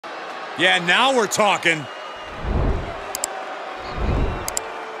Yeah, now we're talking.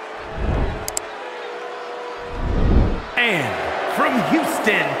 And from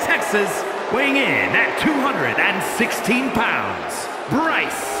Houston, Texas, weighing in at 216 pounds,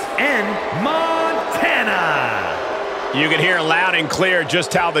 Bryson, Montana. You can hear loud and clear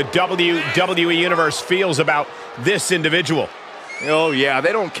just how the WWE Universe feels about this individual. Oh, yeah,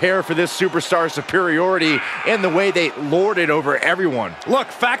 they don't care for this superstar's superiority and the way they lord it over everyone. Look,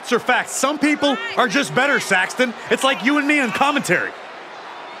 facts are facts. Some people are just better, Saxton. It's like you and me in commentary.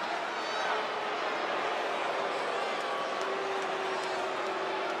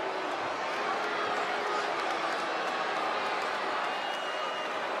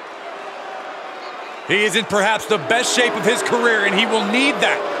 He is in perhaps the best shape of his career, and he will need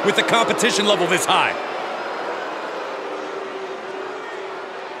that with the competition level this high.